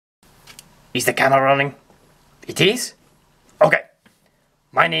Is the camera running? It is? Okay.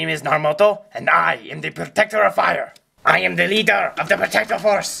 My name is Narmoto, and I am the Protector of Fire. I am the leader of the Protector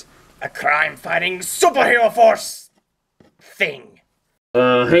Force, a crime-fighting superhero force thing.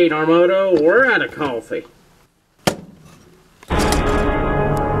 Hey Narmoto, we're out of coffee.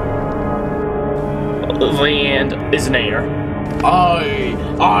 The end is near.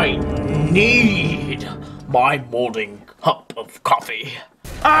 I need my morning cup of coffee.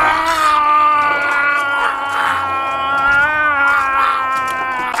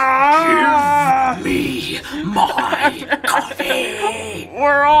 Give me my coffee.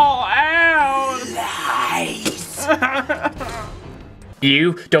 We're all out. Nice.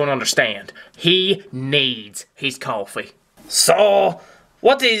 You don't understand. He needs his coffee. So,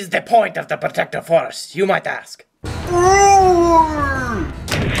 what is the point of the Protector Force, you might ask?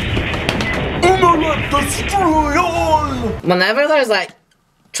 Destroy all! Whenever there's like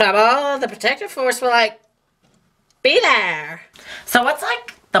trouble, the Protector Force will like be there. So what's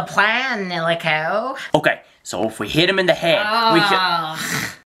like the plan, Nilico? Okay, so if we hit him in the head, we can...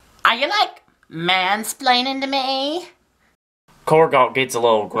 Are you like mansplaining to me? Korgot gets a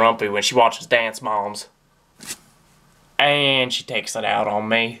little grumpy when she watches Dance Moms. And she takes it out on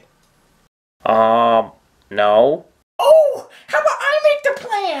me. No. Oh, how about I make the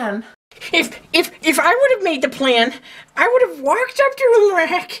plan? If I would have made the plan, I would have walked up to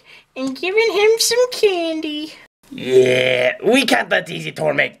Umrak and given him some candy. Yeah, we can't let Easy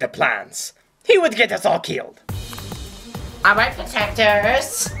Tor make the plans. He would get us all killed. Alright,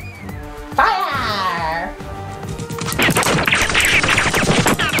 protectors. Fire!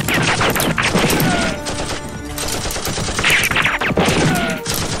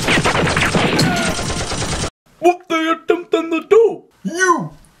 What they attempting to do?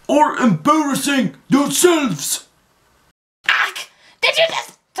 You are embarrassing yourselves! Ach, did you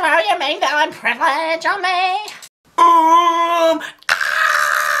just throw your main villain privilege on me?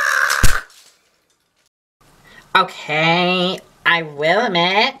 Okay, I will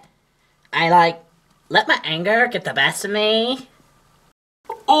admit, I let my anger get the best of me.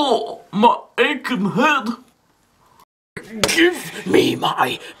 Oh, my aching head. Give me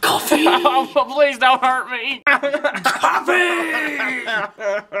my coffee. Please don't hurt me. Coffee!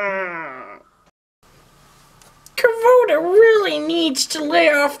 Kavoda really needs to lay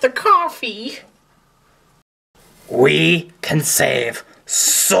off the coffee. We can save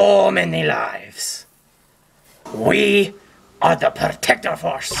so many lives. We are the Protector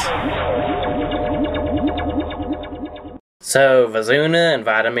Force. So, Vazuna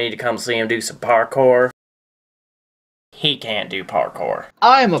invited me to come see him do some parkour. He can't do parkour.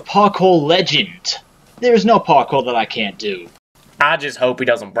 I am a parkour legend. There is no parkour that I can't do. I just hope he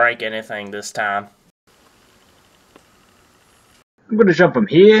doesn't break anything this time. I'm gonna jump from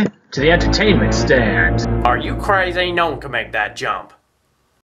here to the entertainment stand. Are you crazy? No one can make that jump.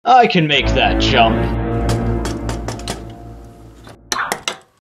 I can make that jump.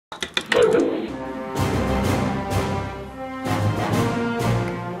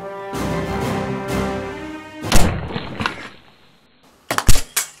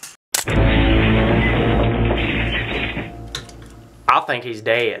 I think he's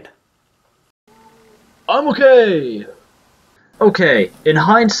dead. I'm okay. Okay, in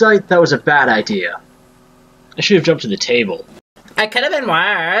hindsight, that was a bad idea. I should have jumped to the table. It could have been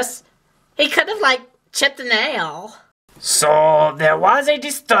worse. He could have, chipped a nail. So, there was a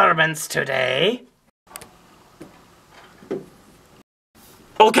disturbance today.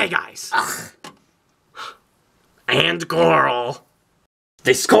 Okay, guys. Ugh. And Goral.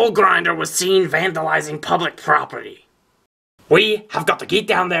 The Skull Grinder was seen vandalizing public property. We have got to get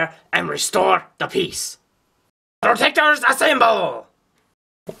down there and restore the peace. Protectors, assemble!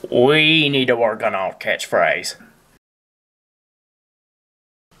 We need to work on our catchphrase.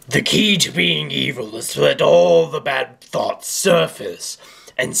 The key to being evil is to let all the bad thoughts surface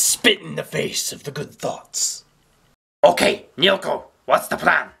and spit in the face of the good thoughts. Okay, Nilko, what's the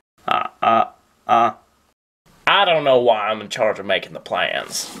plan? I don't know why I'm in charge of making the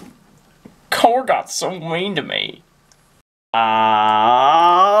plans. Korgot so mean to me.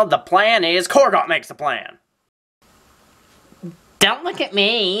 The plan is Korgot makes the plan. Don't look at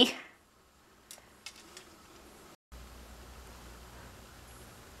me.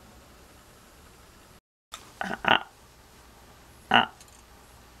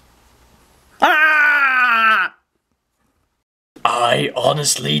 I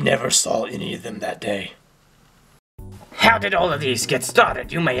honestly never saw any of them that day. How did all of these get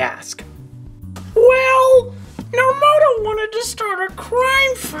started, you may ask? Well, Narmoto wanted to start a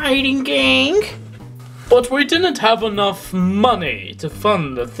crime-fighting gang. But we didn't have enough money to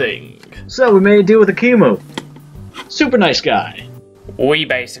fund the thing. So we made a deal with Akimu. Super nice guy. We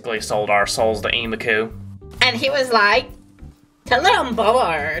basically sold our souls to Imaku. And he was like, totally on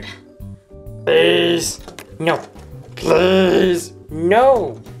board. Please. No. Please.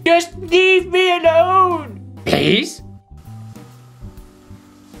 No. Just leave me alone. Please?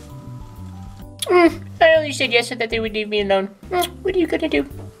 I only said yes so that they would leave me alone. What are you gonna do?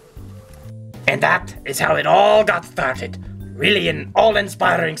 And that is how it all got started. Really an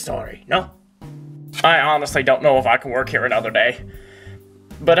all-inspiring story, no? I honestly don't know if I can work here another day.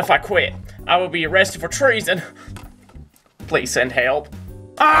 But if I quit, I will be arrested for treason. Please send help.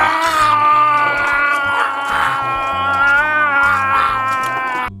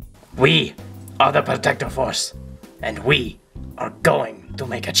 We are the Protector Force, and we are going to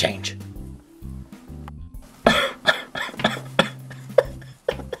make a change.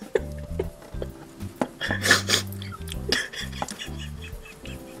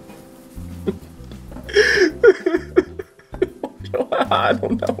 I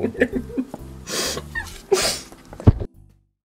don't know.